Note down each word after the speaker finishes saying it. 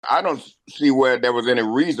I don't see where there was any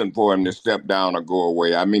reason for him to step down or go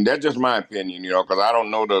away. I mean, that's just my opinion, because I don't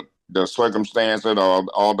know the circumstances or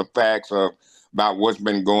all the facts about what's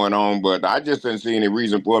been going on, but I just didn't see any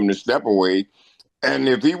reason for him to step away. And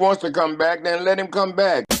if he wants to come back, then let him come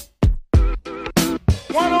back.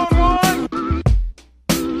 One on one.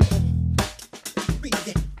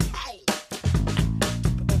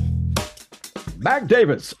 Mac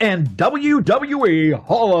Davis and WWE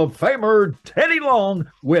Hall of Famer Teddy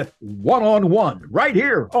Long with one-on-one right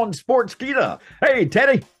here on Sportskeeda. Hey,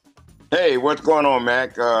 Teddy. Hey, what's going on,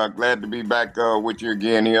 Mac? Glad to be back with you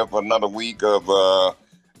again here for another week of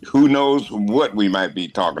who knows what we might be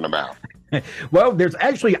talking about. Well,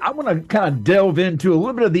 I want to kind of delve into a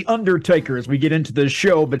little bit of The Undertaker as we get into this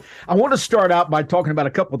show, but I want to start out by talking about a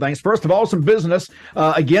couple of things. First of all, some business.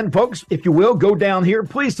 Again, folks, if you will, go down here.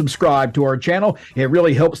 Please subscribe to our channel. It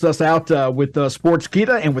really helps us out with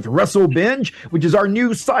Sportskeeda and with Wrestle Binge, which is our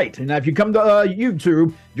new site. And now if you come to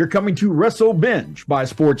YouTube, you're coming to Wrestle Binge by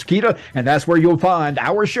Sportskeeda, and that's where you'll find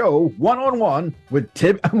our show one-on-one with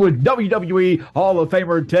WWE Hall of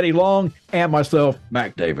Famer Teddy Long and myself,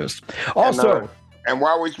 Mac Davis. Also, and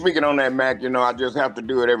while we're speaking on that, Mac, I just have to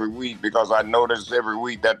do it every week because I notice every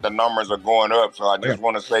week that the numbers are going up. So I just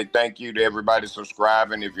want to say thank you to everybody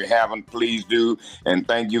subscribing. If you haven't, please do. And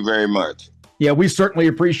thank you very much. Yeah, we certainly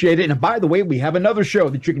appreciate it. And by the way, we have another show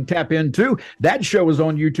that you can tap into. That show is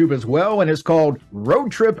on YouTube as well, and it's called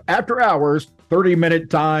Road Trip After Hours,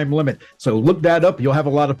 30-minute time limit. So look that up. You'll have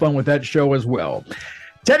a lot of fun with that show as well.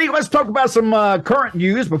 Teddy, let's talk about some current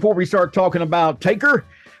news before we start talking about Taker.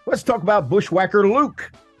 Let's talk about Bushwhacker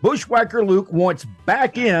Luke. Bushwhacker Luke wants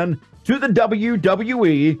back in to the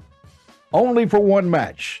WWE only for one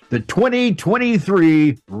match, the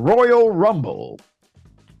 2023 Royal Rumble.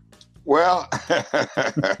 Well,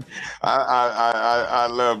 I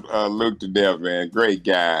love Luke to death, man. Great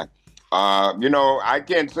guy. I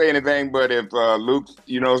can't say anything, but if Luke,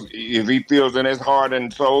 if he feels in his heart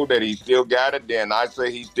and soul that he still got it, then I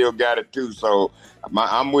say he still got it too. So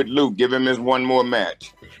I'm with Luke. Give him his one more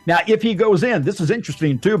match. Now, if he goes in, this is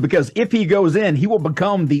interesting too, because if he goes in, he will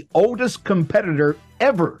become the oldest competitor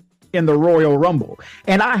ever in the Royal Rumble.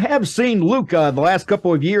 And I have seen Luke the last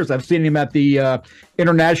couple of years. I've seen him at the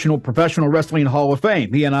International Professional Wrestling Hall of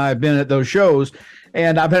Fame. He and I have been at those shows,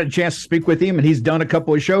 and I've had a chance to speak with him, and he's done a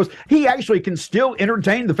couple of shows. He actually can still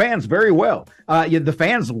entertain the fans very well. The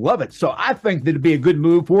fans love it. So I think that it'd be a good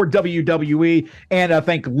move for WWE, and I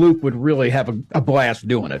think Luke would really have a blast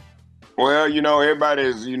doing it. Well,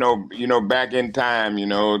 everybody's, back in time,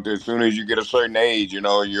 as soon as you get a certain age,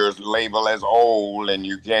 you're labeled as old and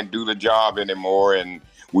you can't do the job anymore. And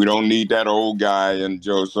we don't need that old guy. And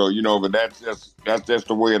Joe, so, but that's just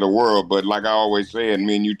the way of the world. But like I always say, and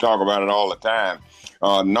me and you talk about it all the time,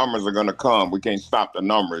 numbers are going to come. We can't stop the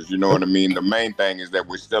numbers. You know what I mean? The main thing is that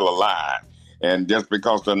we're still alive. And just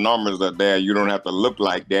because the numbers are there, you don't have to look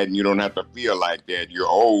like that and you don't have to feel like that. You're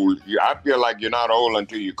old. I feel like you're not old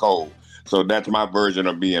until you're cold. So that's my version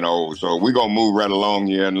of being old. So we're going to move right along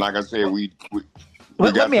here. And like I said, we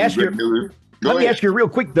let me ask you. Let me ask you real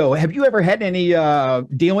quick, though. Have you ever had any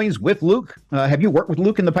dealings with Luke? Have you worked with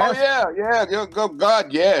Luke in the past? Oh, yeah.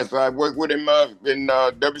 God, yes. I worked with him in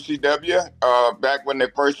WCW back when they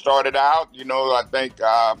first started out. I think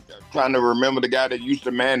trying to remember the guy that used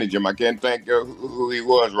to manage him. I can't think of who he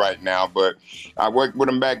was right now, but I worked with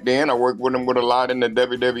him back then. I worked with him with a lot in the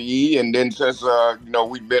WWE. And then since,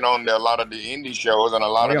 we've been on a lot of the indie shows and a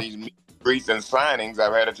lot of these recent signings,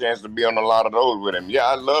 I've had a chance to be on a lot of those with him. Yeah,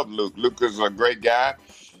 I love Luke. Luke is a great guy.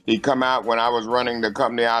 He come out when I was running the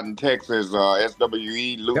company out in Texas,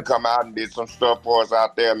 SWE. Luke come out and did some stuff for us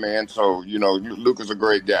out there, man. So, Luke is a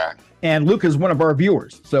great guy. And Luke is one of our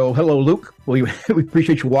viewers. So, hello, Luke. We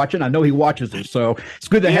appreciate you watching. I know he watches us, so it's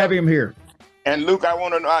good to have him here. And Luke, I'm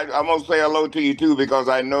gonna say hello to you too, because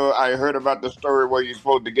I heard about the story where you're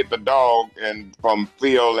supposed to get the dog and from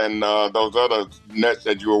Phil and those other nuts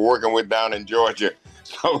that you were working with down in Georgia.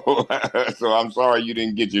 So I'm sorry you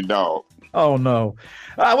didn't get your dog. Oh no.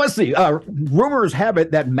 Let's see. Rumors have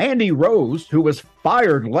it that Mandy Rose, who was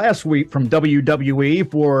fired last week from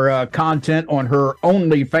WWE for content on her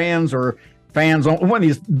OnlyFans or fans on one of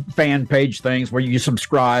these fan page things where you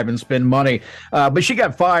subscribe and spend money, but she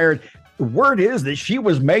got fired. The word is that she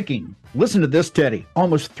was making, listen to this, Teddy,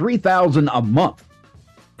 almost $3,000 a month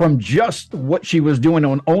from just what she was doing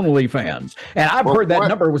on OnlyFans. And I've heard that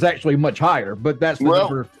number was actually much higher, but that's the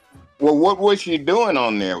number. Well, what was she doing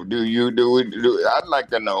on there? I'd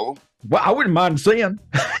like to know. Well, I wouldn't mind seeing.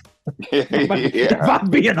 If I'm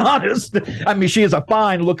being honest, I mean, she is a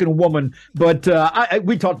fine looking woman, but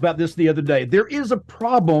we talked about this the other day. There is a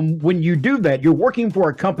problem when you do that. You're working for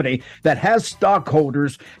a company that has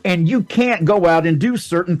stockholders, and you can't go out and do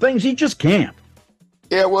certain things. You just can't.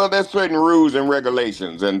 Yeah, well, there's certain rules and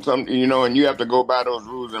regulations, and and you have to go by those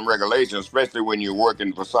rules and regulations, especially when you're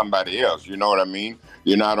working for somebody else. You know what I mean?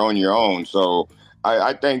 You're not on your own. So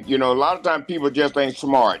I think, a lot of times people just ain't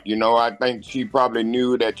smart. I think she probably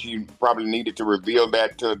knew that she probably needed to reveal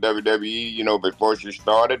that to WWE, before she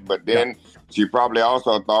started. But then she probably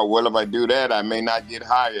also thought, well, if I do that, I may not get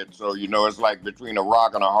hired. So, it's like between a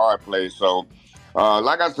rock and a hard place. So,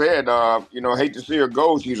 like I said, hate to see her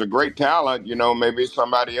go. She's a great talent. Maybe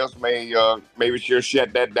somebody else maybe she'll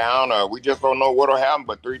shut that down. We just don't know what'll happen.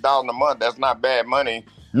 But $3,000 a month, that's not bad money.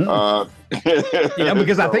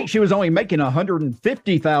 Because I think she was only making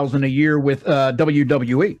 $150,000 a year with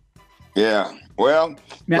WWE. Yeah. Well,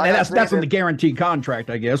 now that's in the guaranteed contract,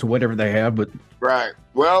 I guess, or whatever they have. But right.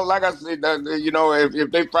 Well, like I said,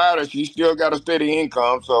 if they fired her, she still got a steady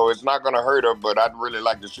income, so it's not going to hurt her. But I'd really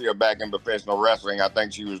like to see her back in professional wrestling. I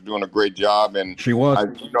think she was doing a great job, and she was,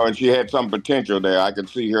 and she had some potential there. I could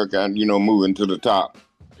see her moving to the top.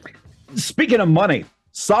 Speaking of money,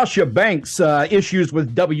 Sasha Banks' issues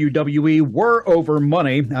with WWE were over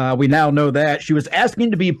money. We now know that she was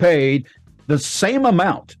asking to be paid the same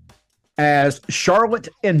amount as Charlotte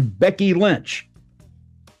and Becky Lynch.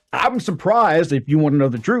 I'm surprised, if you want to know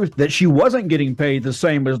the truth, that she wasn't getting paid the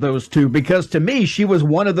same as those two, because to me, she was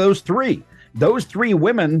one of those three. Those three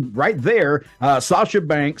women right there, Sasha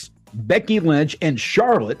Banks, Becky Lynch, and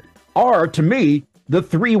Charlotte, are, to me, the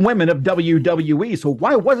three women of WWE. So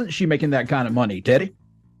why wasn't she making that kind of money, Teddy?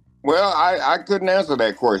 Well, I couldn't answer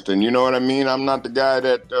that question. You know what I mean? I'm not the guy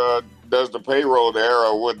that does the payroll there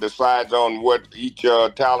or what decides on what each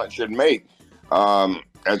talent should make.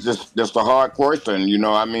 It's just a hard question.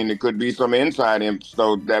 It could be some inside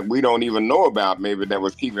info that we don't even know about, maybe, that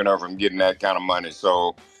was keeping her from getting that kind of money.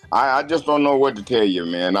 So I just don't know what to tell you,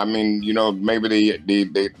 man. Maybe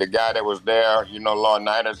the guy that was there,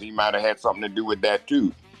 Laurinaitis, he might have had something to do with that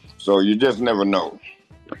too. So you just never know.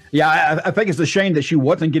 Yeah, I think it's a shame that she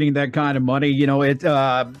wasn't getting that kind of money.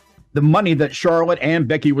 The money that Charlotte and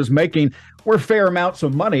Becky was making were fair amounts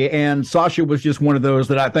of money, and Sasha was just one of those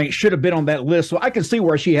that I think should have been on that list. So I can see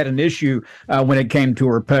where she had an issue when it came to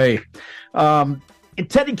her pay.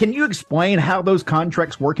 Teddy, can you explain how those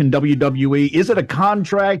contracts work in WWE? Is it a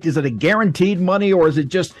contract? Is it a guaranteed money? Or is it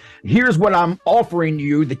just, here's what I'm offering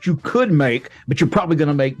you that you could make, but you're probably going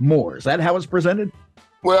to make more? Is that how it's presented?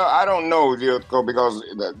 Well, I don't know, because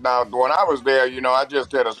now when I was there, I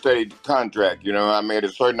just had a steady contract. I made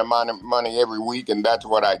a certain amount of money every week, and that's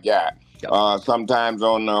what I got. Yep. Sometimes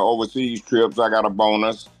on overseas trips, I got a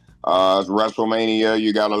bonus. WrestleMania,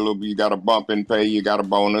 you got a bump in pay, you got a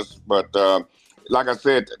bonus. But like I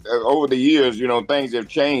said, over the years, things have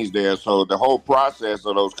changed there. So the whole process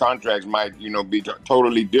of those contracts might, be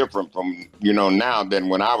totally different from, now than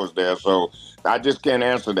when I was there. So I just can't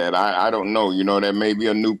answer that. I don't know. There may be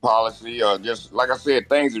a new policy, or just, like I said,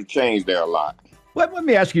 things have changed there a lot. Let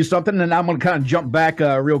me ask you something, and I'm going to kind of jump back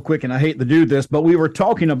real quick, and I hate to do this, but we were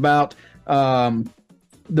talking about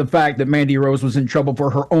the fact that Mandy Rose was in trouble for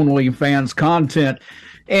her OnlyFans content.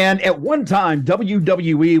 And at one time,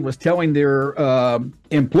 WWE was telling their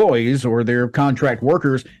employees or their contract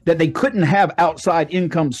workers that they couldn't have outside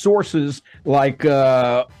income sources like,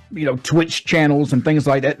 Twitch channels and things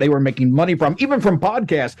like that they were making money from, even from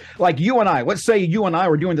podcasts. Like you and I, let's say you and I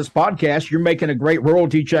were doing this podcast, you're making a great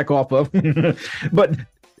royalty check off of, but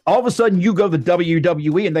all of a sudden you go to the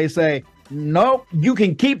WWE and they say, no, you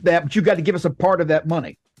can keep that, but you got to give us a part of that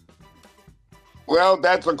money. Well,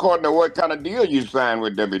 that's according to what kind of deal you sign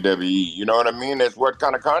with WWE. You know what I mean? That's what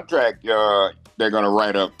kind of contract they're going to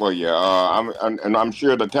write up for you. I'm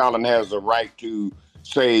sure the talent has a right to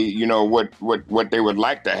say, what they would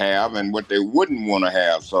like to have and what they wouldn't want to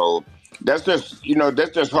have. So that's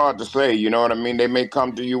just hard to say. You know what I mean? They may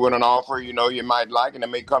come to you with an offer, you might like, and they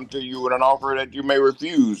may come to you with an offer that you may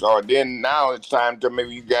refuse. Or then now it's time to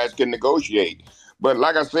maybe you guys can negotiate. But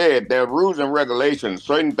like I said, there are rules and regulations.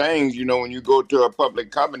 Certain things, when you go to a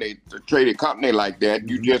public company, a traded company like that,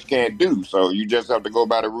 you just can't do. So you just have to go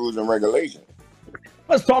by the rules and regulations.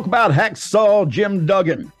 Let's talk about Hacksaw Jim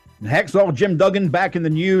Duggan. Hacksaw Jim Duggan back in the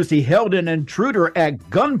news. He held an intruder at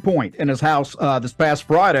gunpoint in his house this past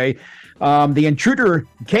Friday. The intruder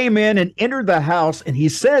came in and entered the house, and he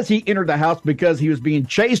says he entered the house because he was being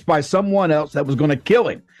chased by someone else that was going to kill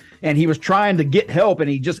him. and he was trying to get help, and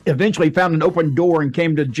he just eventually found an open door and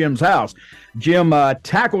came to Jim's house. Jim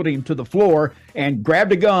tackled him to the floor and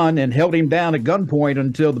grabbed a gun and held him down at gunpoint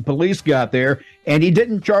until the police got there. And he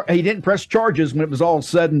didn't press charges when it was all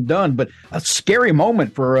said and done. But a scary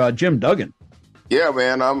moment for Jim Duggan. Yeah,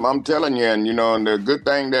 man, I'm telling you, and and the good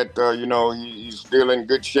thing that he's still in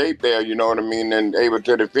good shape there, you know what I mean, and able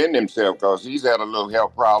to defend himself, because he's had a little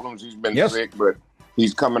health problems. He's been sick, but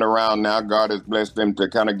he's coming around now. God has blessed him to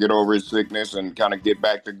kind of get over his sickness and kind of get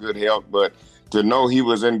back to good health. But to know he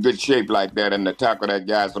was in good shape like that and to tackle that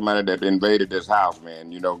guy, somebody that invaded his house,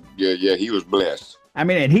 man, he was blessed. I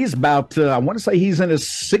mean, and he's about, I want to say he's in his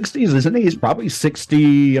 60s, isn't he? He's probably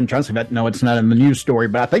 60. I'm trying to say that. No, it's not in the news story,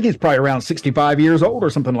 but I think he's probably around 65 years old or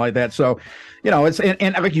something like that. So, it's,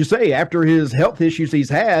 and like you say, after his health issues he's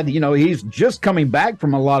had, he's just coming back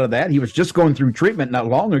from a lot of that. He was just going through treatment not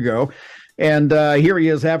long ago. And here he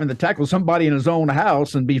is having to tackle somebody in his own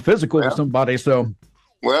house and be physical with somebody. So,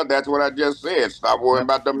 well, that's what I just said. Stop worrying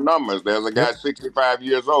about them numbers. There's a guy 65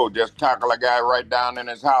 years old, just tackle a guy right down in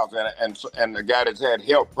his house, and the guy that's had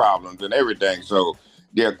health problems and everything. So,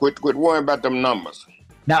 yeah, quit worrying about them numbers.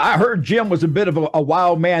 Now, I heard Jim was a bit of a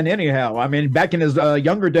wild man anyhow. I mean, back in his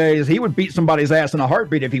younger days, he would beat somebody's ass in a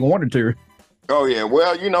heartbeat if he wanted to. Oh yeah,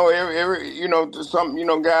 well,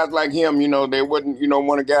 some guys like him, they wouldn't,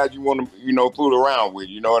 one of the guys you want to, fool around with.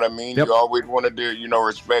 You know what I mean? Yep. You always want to do,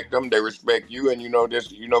 respect them. They respect you, and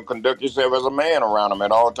just, conduct yourself as a man around them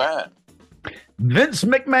at all times. Vince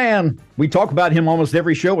McMahon. We talk about him almost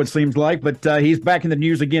every show, it seems like, but he's back in the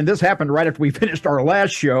news again. This happened right after we finished our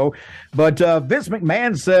last show. But Vince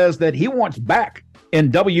McMahon says that he wants back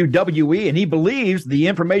in WWE, and he believes the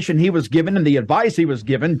information he was given and the advice he was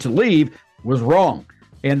given to leave was wrong,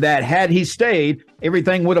 and that had he stayed,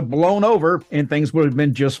 everything would have blown over and things would have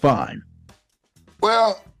been just fine.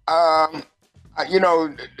 Well,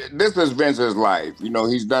 this is Vince's life.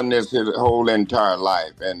 He's done this his whole entire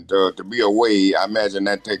life, and to be away, I imagine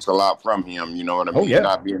that takes a lot from him. You know what I mean? Oh, yeah.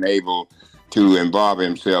 Not being able to involve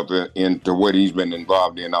himself into what he's been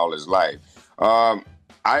involved in all his life.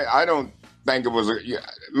 I don't think it was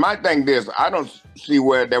my thing. I don't see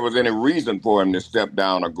where there was any reason for him to step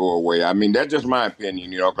down or go away. I mean, that's just my opinion,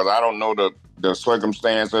 because I don't know the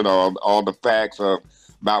circumstances or all the facts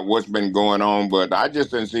about what's been going on, but I just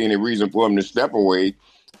didn't see any reason for him to step away.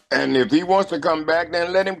 And if he wants to come back,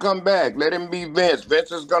 then let him come back. Let him be Vince.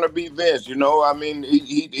 Vince is going to be Vince, I mean,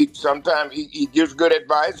 he sometimes he gives good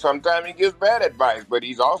advice, sometimes he gives bad advice, but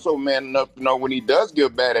he's also man enough to know when he does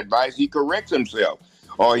give bad advice, he corrects himself.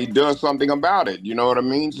 Or he does something about it, you know what I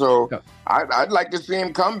mean? So I'd like to see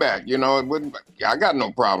him come back. I got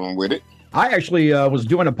no problem with it. I actually was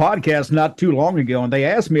doing a podcast not too long ago, and they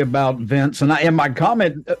asked me about Vince, and my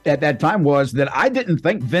comment at that time was that I didn't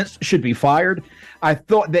think Vince should be fired. I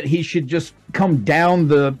thought that he should just come down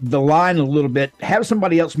the line a little bit, have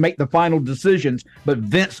somebody else make the final decisions, but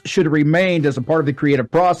Vince should have remained as a part of the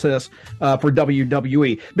creative process for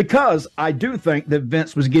WWE, because I do think that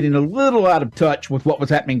Vince was getting a little out of touch with what was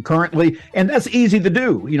happening currently, and that's easy to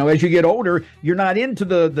do. As you get older, you're not into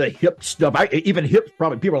the hip stuff. Even hips,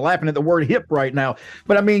 probably people are laughing at the word hip right now,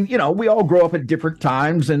 but I mean, we all grow up at different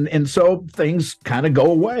times, and so things kind of go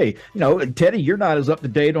away. Teddy, you're not as up to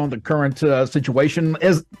date on the current situation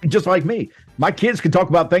as just like me. My kids can talk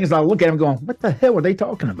about things, and I look at them going, what the hell are they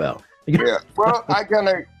talking about? Yeah, well, I kind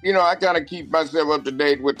of keep myself up to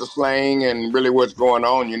date with the slang and really what's going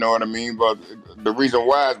on, you know what I mean? But the reason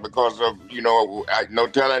why is because of, no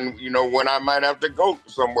telling, when I might have to go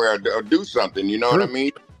somewhere or do something, you know what I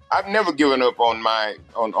mean? I've never given up on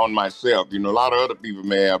myself. A lot of other people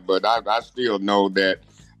may have, but I still know that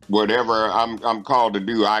whatever I'm called to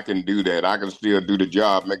do, I can do that. I can still do the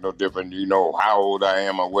job, make no difference, how old I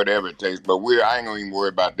am or whatever it takes. But I ain't gonna even worry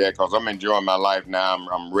about that, because I'm enjoying my life now.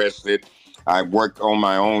 I'm rested. I work on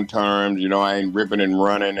my own terms. I ain't ripping and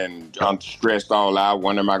running, and I'm stressed all out.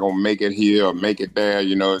 When am I gonna make it here or make it there?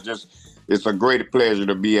 It's a great pleasure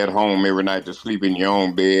to be at home every night, to sleep in your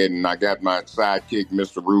own bed. And I got my sidekick,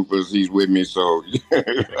 Mr. Rufus. He's with me, so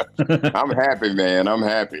I'm happy, man. I'm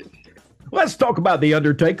happy. Let's talk about The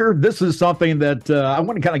Undertaker. This is something that I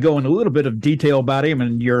want to kind of go into a little bit of detail about him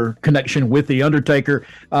and your connection with The Undertaker.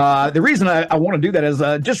 The reason I want to do that is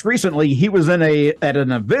just recently he was at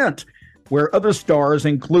an event where other stars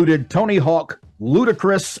included Tony Hawk,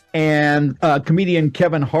 Ludacris, and comedian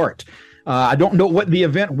Kevin Hart. I don't know what the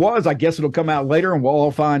event was. I guess it'll come out later and we'll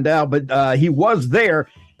all find out. But he was there,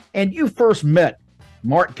 and you first met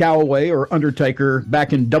Mark Calloway, or Undertaker,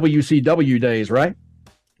 back in WCW days, right?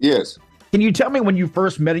 Yes. Can you tell me when you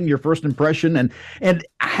first met him, your first impression, and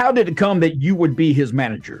how did it come that you would be his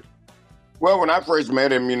manager? Well, when I first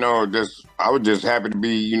met him, just I was just happy to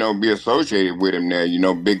be associated with him there.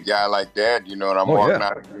 Big guy like that, and I'm Oh walking yeah.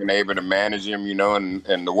 out and being able to manage him,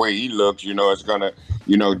 and the way he looks, it's gonna,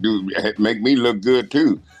 do make me look good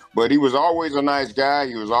too. But he was always a nice guy.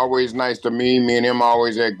 He was always nice to me. Me and him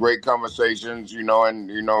always had great conversations, and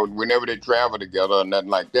whenever they traveled together or nothing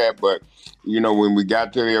like that. But when we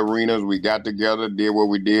got to the arenas, we got together, did what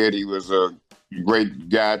we did. He was a great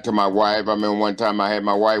guy to my wife. I remember one time I had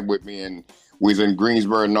my wife with me and we was in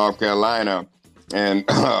Greensboro, North Carolina. And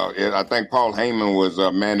I think Paul Heyman was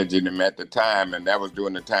managing him at the time. And that was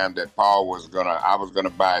during the time that I was going to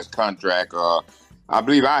buy his contract. I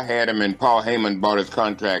believe I had him and Paul Heyman bought his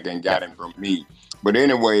contract and got him from me. But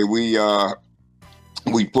anyway, we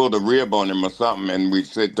pulled a rib on him or something, and we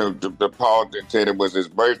said to Paul said it was his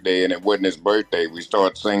birthday, and it wasn't his birthday. We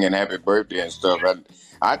started singing happy birthday and stuff.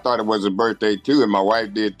 I thought it was his birthday too, and my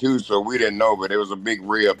wife did too, so we didn't know, but it was a big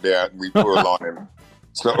rib there we pulled on him.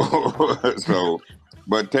 So,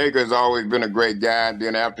 but Taker's always been a great guy.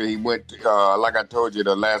 Then after he went, like I told you,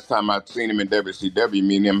 the last time I'd seen him in WCW,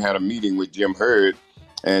 me and him had a meeting with Jim Herd.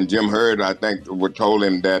 And Jim Herd, I think, told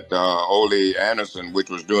him that Ole Anderson,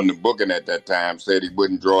 which was doing the booking at that time, said he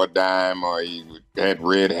wouldn't draw a dime or he had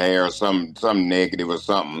red hair or some negative or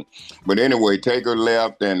something. But anyway, Taker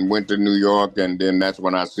left and went to New York, and then that's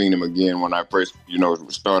when I seen him again when I first,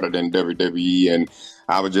 started in WWE, and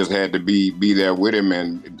I was just had to be there with him.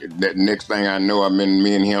 And the next thing I know,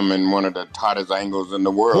 me and him in one of the hottest angles in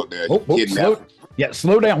the world there.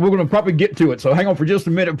 Slow down. We're going to probably get to it. So hang on for just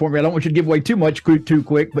a minute for me. I don't want you to give away too much too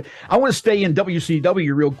quick, but I want to stay in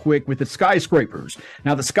WCW real quick with the Skyscrapers.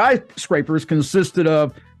 Now, the Skyscrapers consisted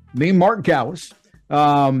of me, Mark Callis.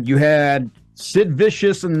 You had Sid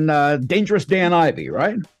Vicious and Dangerous Dan Ivy,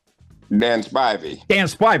 right? Dan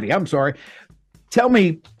Spivey. I'm sorry. Tell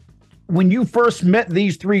me, when you first met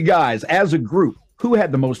these three guys as a group, who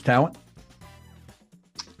had the most talent?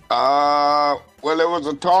 Well, there was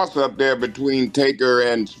a toss-up there between Taker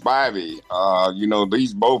and Spivey.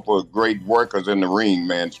 These both were great workers in the ring,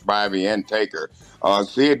 man, Spivey and Taker.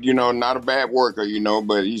 Sid, not a bad worker,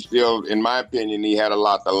 but he still, in my opinion, he had a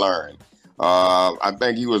lot to learn. I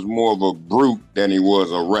think he was more of a brute than he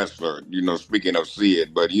was a wrestler, speaking of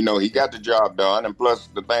Sid. But, he got the job done. And plus,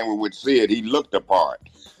 the thing with Sid, he looked the part.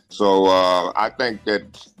 So I think that,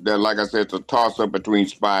 like I said, it's a toss-up between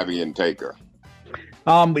Spivey and Taker.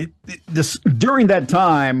 During that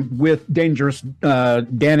time with Dangerous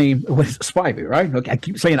Danny was Spivey, right? Okay, I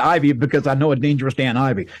keep saying Ivy because I know a Dangerous Dan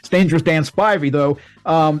Ivy. It's Dangerous Dan Spivey, though.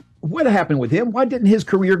 What happened with him? Why didn't his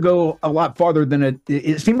career go a lot farther than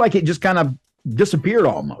it seemed like it just kind of disappeared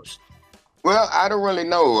almost? Well, I don't really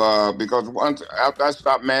know because after I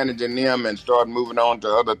stopped managing them and started moving on to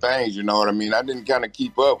other things, you know what I mean? I didn't kind of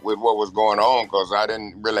keep up with what was going on because I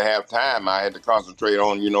didn't really have time. I had to concentrate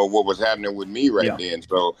on, what was happening with me then.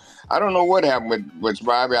 So I don't know what happened with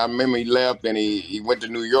Spivey. I remember he left and he went to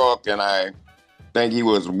New York, and I think he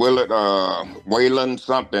was Waylon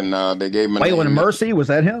something. They gave him Waylon Mercy, was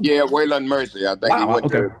that him? Yeah, Waylon Mercy. I think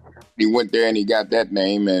he went there and he got that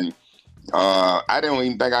name, and I don't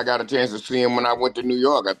even think I got a chance to see him when I went to New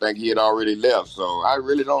York. I think he had already left, so I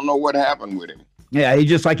really don't know what happened with him. Yeah,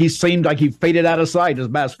 he seemed like he faded out of sight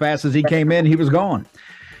about as fast as he came in. He was gone.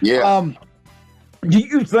 Yeah. Do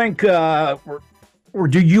you think, or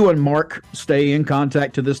do you and Mark stay in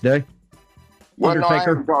contact to this day? Well, no, I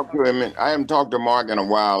haven't talked to him. I haven't talked to Mark in a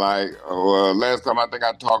while. Last time I think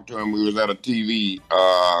I talked to him, we was at a TV.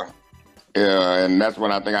 And that's when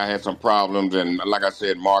I think I had some problems. And like I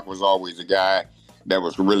said, Mark was always a guy that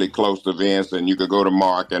was really close to Vince, and you could go to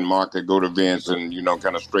Mark, and Mark could go to Vince and,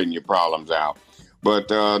 kind of straighten your problems out. But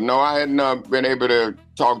no, I hadn't been able to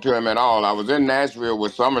talk to him at all. I was in Nashville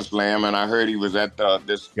with SummerSlam, and I heard he was at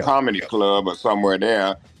this comedy club or somewhere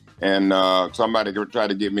there. And somebody tried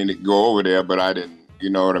to get me to go over there, but I didn't, you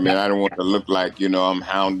know what I mean? I didn't want to look like, I'm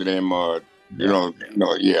hounding him or,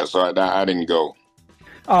 so I didn't go.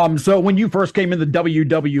 So when you first came in the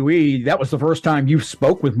WWE, that was the first time you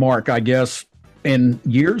spoke with Mark, I guess, in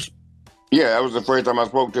years? Yeah, that was the first time I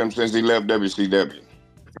spoke to him since he left WCW.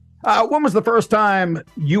 When was the first time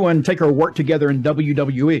you and Taker worked together in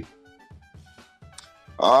WWE?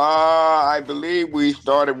 I believe we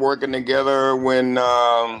started working together when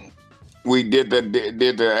we did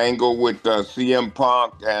the angle with CM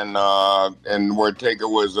Punk and where Taker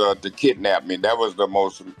was to kidnap me. That was the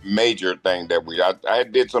most major thing that I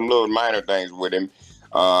did some little minor things with him,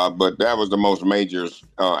 but that was the most major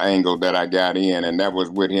angle that I got in, and that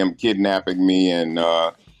was with him kidnapping me, and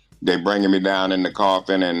they bringing me down in the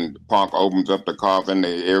coffin, and Punk opens up the coffin.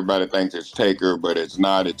 Everybody thinks it's Taker, but it's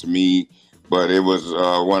not. It's me. But it was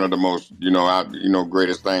one of the most,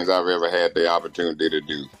 greatest things I've ever had the opportunity to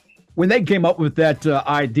do. When they came up with that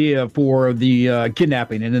idea for the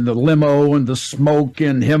kidnapping and then the limo and the smoke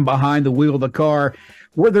and him behind the wheel of the car,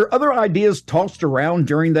 were there other ideas tossed around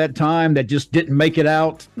during that time that just didn't make it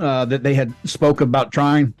out that they had spoke about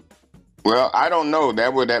trying? Well, I don't know.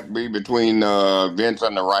 That would be between Vince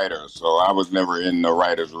and the writers. So I was never in the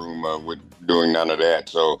writers' room with doing none of that.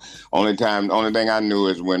 So only thing I knew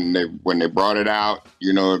is when they brought it out.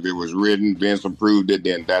 If it was written, Vince approved it,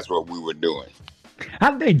 then that's what we were doing.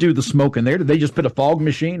 How did they do the smoke in there? Did they just put a fog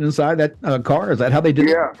machine inside that car? Is that how they did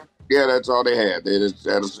it? Yeah, that's all they had. They just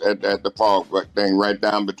at the fog thing right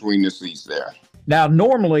down between the seats there. Now,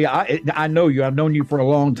 normally, I know you. I've known you for a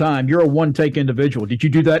long time. You're a one-take individual. Did you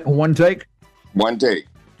do that in one take? One take.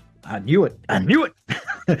 I knew it.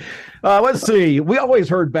 Let's see. We always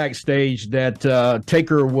heard backstage that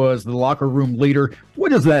Taker was the locker room leader. What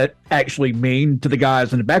does that actually mean to the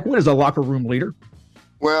guys in the back? What is a locker room leader?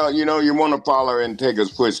 Well, you want to follow in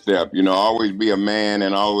Taker's footstep. Always be a man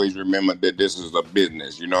and always remember that this is a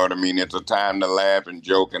business. You know what I mean? It's a time to laugh and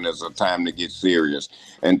joke, and it's a time to get serious.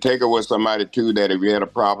 And Taker was somebody, too, that if you had a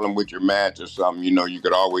problem with your match or something, you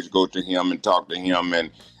could always go to him and talk to him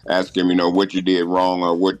and ask him, what you did wrong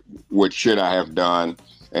or what should I have done.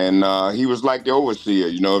 And he was like the overseer.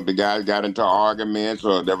 If the guys got into arguments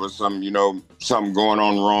or there was some, something going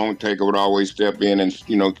on wrong, Taker would always step in and,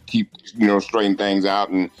 keep, straighten things out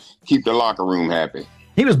and keep the locker room happy.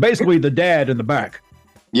 He was basically the dad in the back.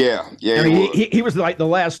 Yeah. I mean, he was like the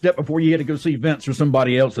last step before you had to go see Vince or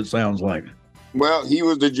somebody else, it sounds like. Well, he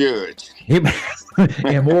was the judge.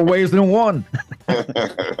 In more ways than one.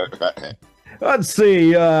 Let's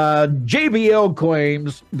see. JBL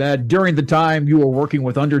claims that during the time you were working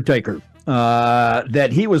with Undertaker, that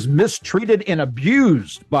he was mistreated and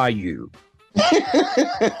abused by you.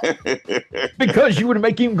 Because you would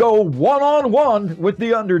make him go one-on-one with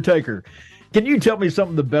The Undertaker. Can you tell me some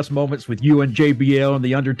of the best moments with you and JBL and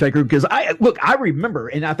The Undertaker? Because I remember,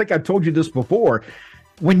 and I think I've told you this before,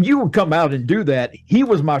 when you would come out and do that, he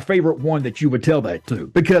was my favorite one that you would tell that to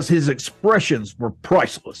because his expressions were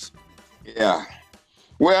priceless. Yeah.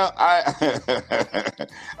 Well,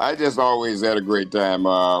 I just always had a great time.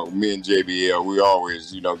 Me and JBL, we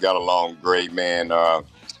always, got along great, man.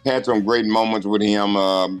 Had some great moments with him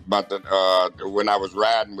about when I was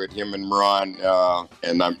riding with him and Ron.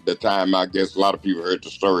 And the time, I guess a lot of people heard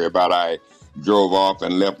the story about I drove off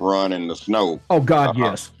and left Ron in the snow. Oh, God,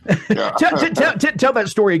 yes. Tell that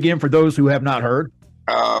story again for those who have not heard.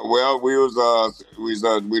 Well,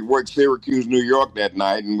 we'd worked Syracuse, New York that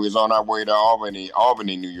night, and we was on our way to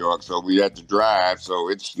Albany, New York. So we had to drive. So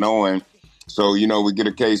it's snowing. So, we get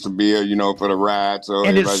a case of beer, for the ride. So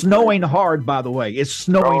and it's snowing hard, by the way. It's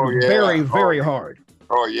snowing very, very hard.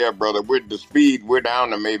 Oh, yeah, brother. With the speed, we're down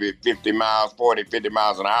to maybe 50 miles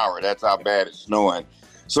an hour. That's how bad it's snowing.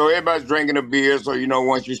 So everybody's drinking a beer. So,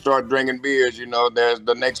 once you start drinking beers, there's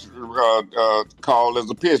the next call is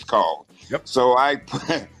a piss call. Yep. So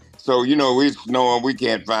we're snowing, we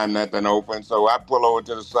can't find nothing open. So I pull over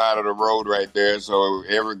to the side of the road right there. So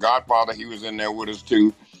every Godfather, he was in there with us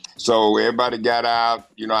too. So everybody got out.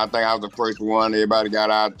 I think I was the first one. Everybody got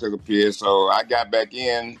out, took a piss. So I got back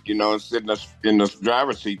in, sitting in the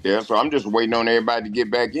driver's seat there. So I'm just waiting on everybody to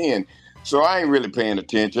get back in. So I ain't really paying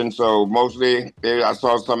attention. So mostly I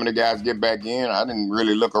saw some of the guys get back in. I didn't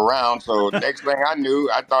really look around. So next thing I knew,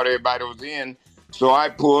 I thought everybody was in. So I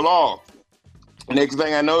pulled off. Next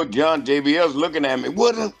thing I know, John JBL's looking at me.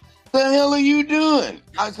 What the hell are you doing?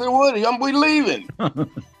 I said, what? We leaving.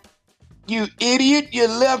 You idiot. You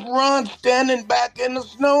left Ron standing back in the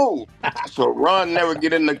snow. So Ron never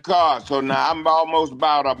get in the car. So now I'm almost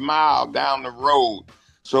about a mile down the road.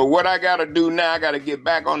 So what I got to do now, I got to get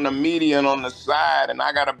back on the median on the side, and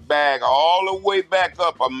I got to bag all the way back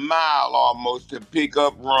up a mile almost to pick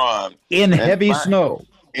up Ron. In heavy snow.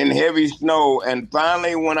 In heavy snow, and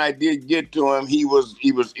finally, when I did get to him, he was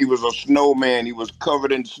a snowman. He was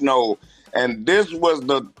covered in snow, and this was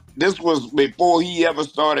before he ever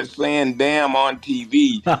started saying "damn" on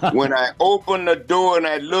TV. When I opened the door and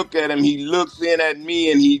I look at him, he looks in at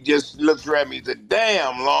me and he just looks at me. He said,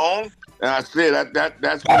 "Damn, Long," and I said,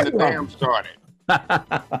 "That's when the damn started."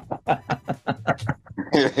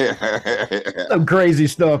 Some crazy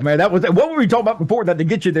stuff, man. What were we talking about before that to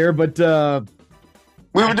get you there? But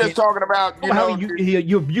we were just talking about, how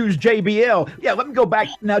you abused JBL. Yeah, let me go back.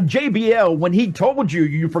 Now, JBL, when he told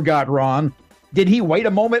you forgot Ron, did he wait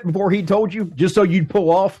a moment before he told you, just so you'd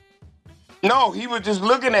pull off? No, he was just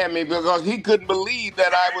looking at me because he couldn't believe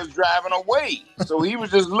that I was driving away. So he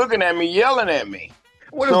was just looking at me, yelling at me.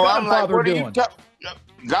 What is Godfather what doing?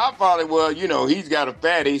 Godfather, well, he's got a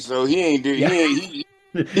fatty, so he ain't do. Yeah.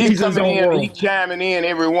 He's coming in, he's chiming in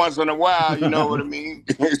every once in a while. You know what I mean?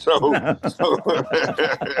 so.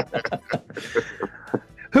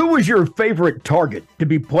 Who was your favorite target to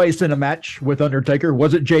be placed in a match with Undertaker?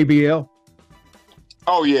 Was it JBL?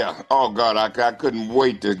 Oh, yeah. Oh, God, I couldn't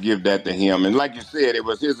wait to give that to him. And like you said, it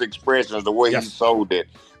was his expressions, the way he sold it,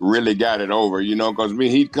 really got it over, because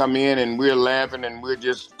he'd come in and we're laughing and we're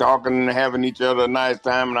just talking and having each other a nice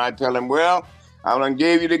time. And I tell him, well, I done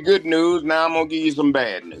gave you the good news. Now I'm going to give you some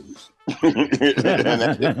bad news.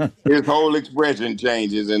 His whole expression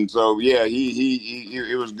changes. And so, yeah,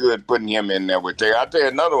 it was good putting him in there with Taker. I'll tell you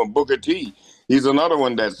another one, Booker T. He's another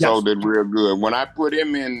one that sold it real good. When I put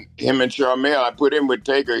him and Sharmell, I put him with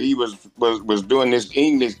Taker. He was doing this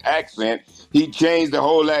English accent. He changed the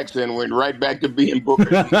whole accent, went right back to being Booker.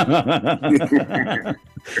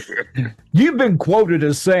 You've been quoted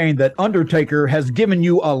as saying that Undertaker has given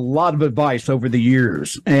you a lot of advice over the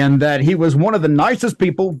years, and that he was one of the nicest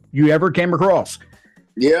people you ever came across.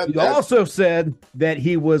 Yeah. You also said that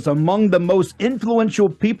he was among the most influential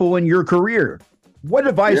people in your career. What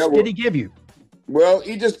advice did he give you? Well,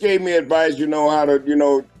 he just gave me advice, how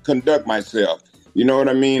to, conduct myself. You know what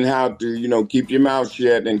I mean? How to, keep your mouth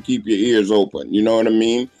shut and keep your ears open. You know what I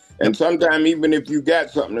mean? And sometimes, even if you got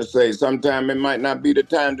something to say, sometimes it might not be the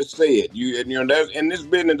time to say it. In this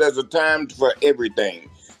business, there's a time for everything.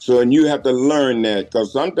 So, and you have to learn that,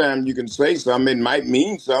 because sometimes you can say something, it might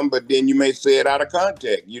mean something, but then you may say it out of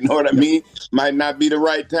context. You know what I mean? Might not be the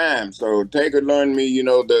right time. So Taker learned me,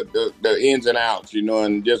 the ins and outs,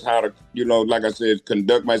 and just how to, like I said,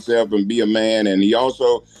 conduct myself and be a man. And he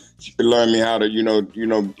also learned me how to,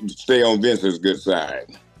 stay on Vince's good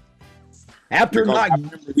side. I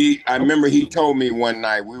remember he told me one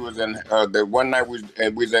night we was in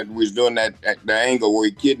we was doing that at the angle where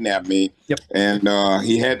he kidnapped me. Yep. And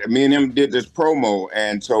me and him did this promo,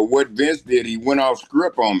 and so what Vince did, he went off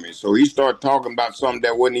script on me. So he started talking about something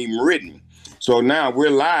that wasn't even written. So now we're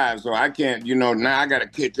live, so I can't, now I got to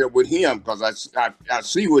catch up with him, because I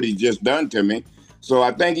see what he just done to me. So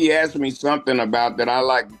I think he asked me something about that I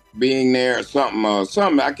like being there or something.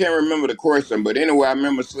 I can't remember the question, but anyway, I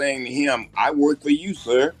remember saying to him, "I work for you,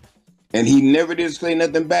 sir." And he never did say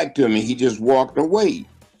nothing back to me. He just walked away.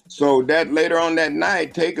 So that later on that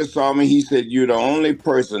night, Taker saw me. He said, "You're the only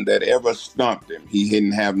person that ever stumped him." He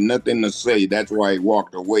didn't have nothing to say. That's why he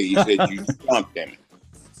walked away. He said, "You stumped him."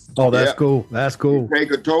 Oh, that's cool. That's cool.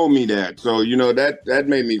 Taker told me that. So, that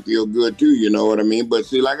made me feel good too, you know what I mean? But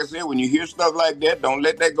see, like I said, when you hear stuff like that, don't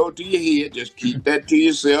let that go to your head. Just keep that to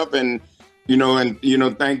yourself and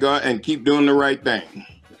thank God and keep doing the right thing.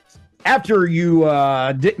 After you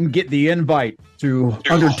didn't get the invite to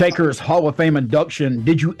Undertaker's Hall of Fame induction,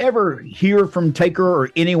 did you ever hear from Taker or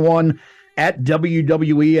anyone at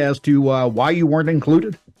WWE as to why you weren't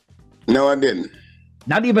included? No, I didn't.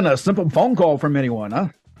 Not even a simple phone call from anyone, huh?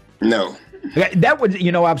 No. That would,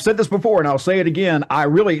 I've said this before and I'll say it again. I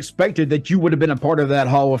really expected that you would have been a part of that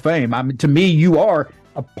Hall of Fame. I mean, to me, you are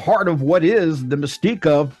a part of what is the mystique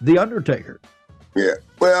of The Undertaker. Yeah.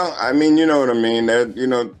 Well, I mean, you know what I mean?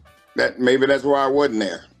 That maybe that's why I wasn't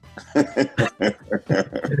there.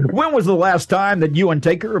 When was the last time that you and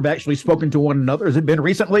Taker have actually spoken to one another? Has it been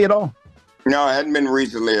recently at all? No, it hadn't been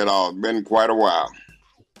recently at all. It's been quite a while.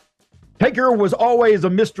 Taker was always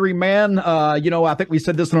a mystery man. I think we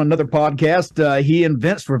said this on another podcast. He and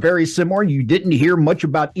Vince were very similar. You didn't hear much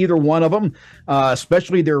about either one of them,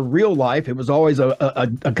 especially their real life. It was always a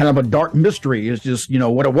kind of a dark mystery. It's just,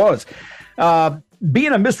 what it was.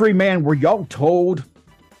 Being a mystery man, were y'all told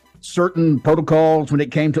certain protocols when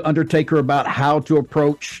it came to Undertaker about how to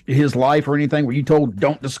approach his life or anything? Were you told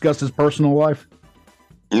don't discuss his personal life?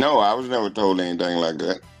 No, I was never told anything like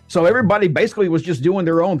that. So everybody basically was just doing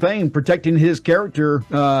their own thing, protecting his character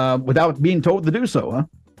without being told to do so, huh?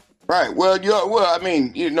 Right. Well, I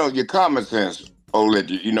mean, your common sense will let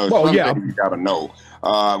you, you got to know.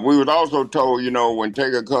 We was also told, when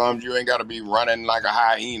Taker comes, you ain't got to be running like a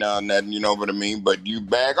hyena and that, you know what I mean? But you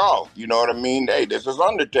back off, you know what I mean? Hey, this is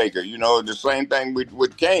Undertaker, the same thing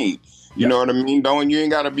with Kane. You know what I mean? You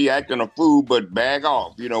ain't got to be acting a fool, but back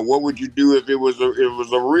off. What would you do if it was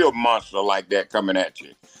a real monster like that coming at you?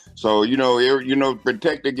 So,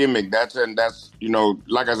 protect the gimmick. That's,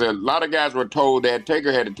 like I said, a lot of guys were told that.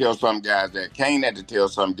 Taker had to tell some guys that. Kane had to tell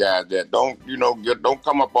some guys that. Don't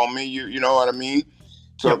come up on me. You know what I mean?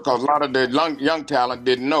 So, because a lot of the young talent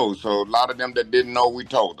didn't know. So, a lot of them that didn't know, we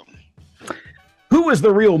told them. Who is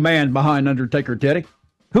the real man behind Undertaker, Teddy?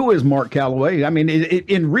 Who is Mark Calaway? I mean,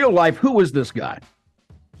 in real life, who is this guy?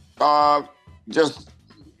 Just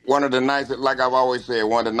one of the nicest, like I've always said,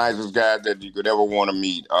 one of the nicest guys that you could ever want to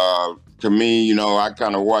meet. To me, I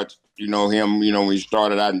kind of watched, him, when he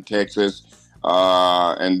started out in Texas.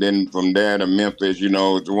 And then from there to Memphis,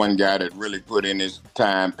 it's one guy that really put in his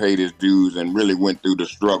time, paid his dues, and really went through the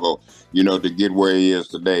struggle, to get where he is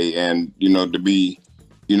today. And, to be,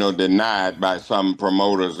 denied by some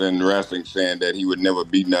promoters in wrestling saying that he would never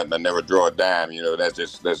be nothing or never draw a dime, that's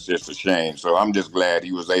just a shame. So I'm just glad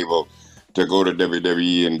he was able to go to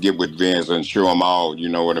WWE and get with Vince and show them all,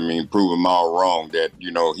 prove them all wrong that,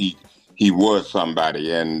 he was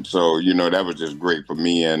somebody. And so, that was just great for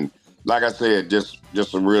me. And like I said, just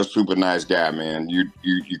a real super nice guy, man.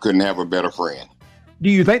 You couldn't have a better friend. Do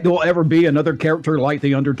you think there will ever be another character like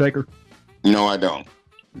The Undertaker? No, I don't.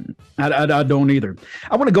 I don't either.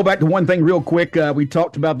 I want to go back to one thing real quick. We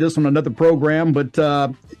talked about this on another program,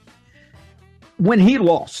 but when he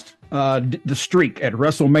lost the streak at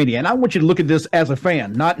WrestleMania, and I want you to look at this as a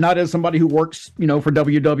fan, not as somebody who works, for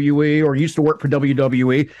WWE or used to work for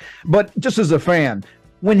WWE, but just as a fan.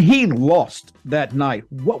 When he lost that night,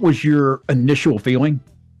 what was your initial feeling?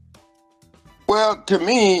 Well, to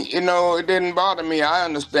me, it didn't bother me. I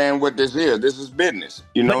understand what this is. This is business,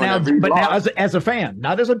 But now as a fan,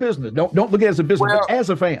 not as a business. Don't look at it as a business, but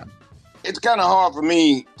as a fan. It's kind of hard for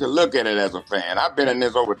me to look at it as a fan. I've been in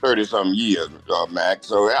this over 30-something years, Mac.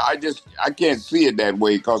 So I can't see it that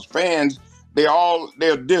way because fans,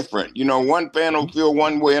 they're different. One fan will feel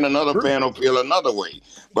one way and another fan will feel another way.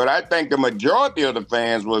 But I think the majority of the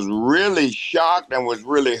fans was really shocked and was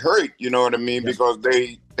really hurt, you know what I mean? Yes. Because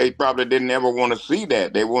they probably didn't ever want to see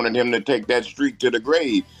that. They wanted him to take that streak to the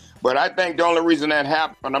grave. But I think the only reason that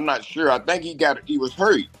happened, I'm not sure. I think he was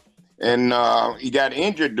hurt. And he got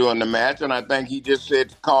injured during the match, and I think he just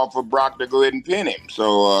said call for Brock to go ahead and pin him.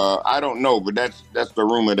 So I don't know, but that's the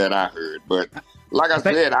rumor that I heard. But like I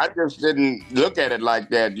said, I just didn't look at it like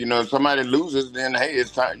that. If somebody loses, then hey,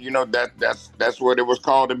 it's time. That's what it was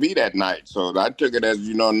called to be that night. So I took it as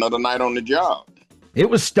another night on the job. It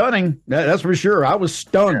was stunning. That's for sure. I was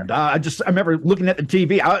stunned. Yeah. I remember looking at the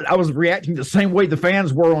TV. I was reacting the same way the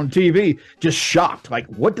fans were on TV, just shocked. Like,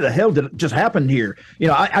 what the hell did just happen here?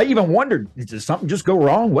 I even wondered, did something just go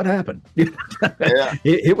wrong? What happened? Yeah.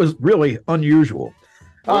 It was really unusual.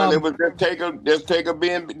 Well, it was just Taker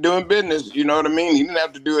doing business. You know what I mean? He didn't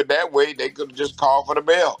have to do it that way. They could have just called for the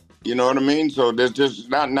bell. You know what I mean? So there's just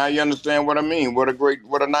now you understand what I mean. What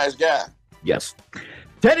a nice guy. Yes.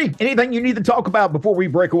 Teddy, anything you need to talk about before we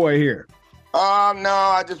break away here? No,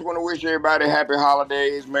 I just want to wish everybody happy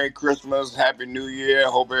holidays, Merry Christmas, Happy New Year.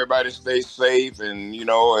 Hope everybody stays safe. And,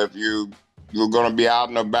 if you're going to be out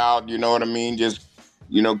and about, you know what I mean? Just,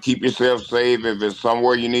 keep yourself safe. If it's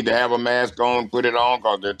somewhere you need to have a mask on, put it on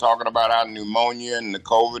because they're talking about how pneumonia and the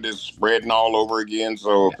COVID is spreading all over again.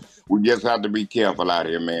 So we just have to be careful out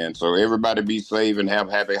here, man. So everybody be safe and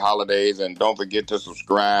have happy holidays. And don't forget to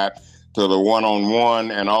subscribe to the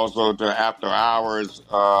one-on-one and also to After Hours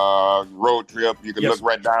Road Trip. You can look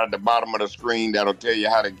right down at the bottom of the screen. That'll tell you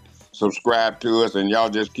how to subscribe to us, and y'all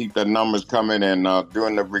just keep the numbers coming. And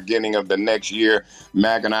during the beginning of the next year,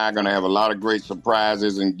 Mac and I are going to have a lot of great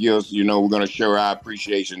surprises and gifts. We're going to show our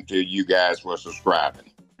appreciation to you guys for subscribing.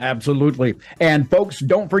 Absolutely. And folks,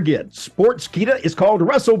 don't forget, Sportskeeda is called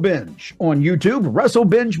WrestleBinge on YouTube.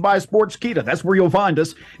 WrestleBinge by Sportskeeda. That's where you'll find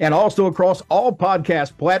us. And also across all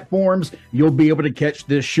podcast platforms, you'll be able to catch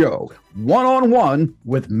this show one-on-one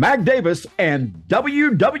with Mac Davis and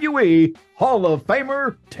WWE Hall of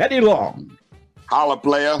Famer Teddy Long. Holla,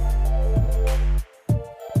 player.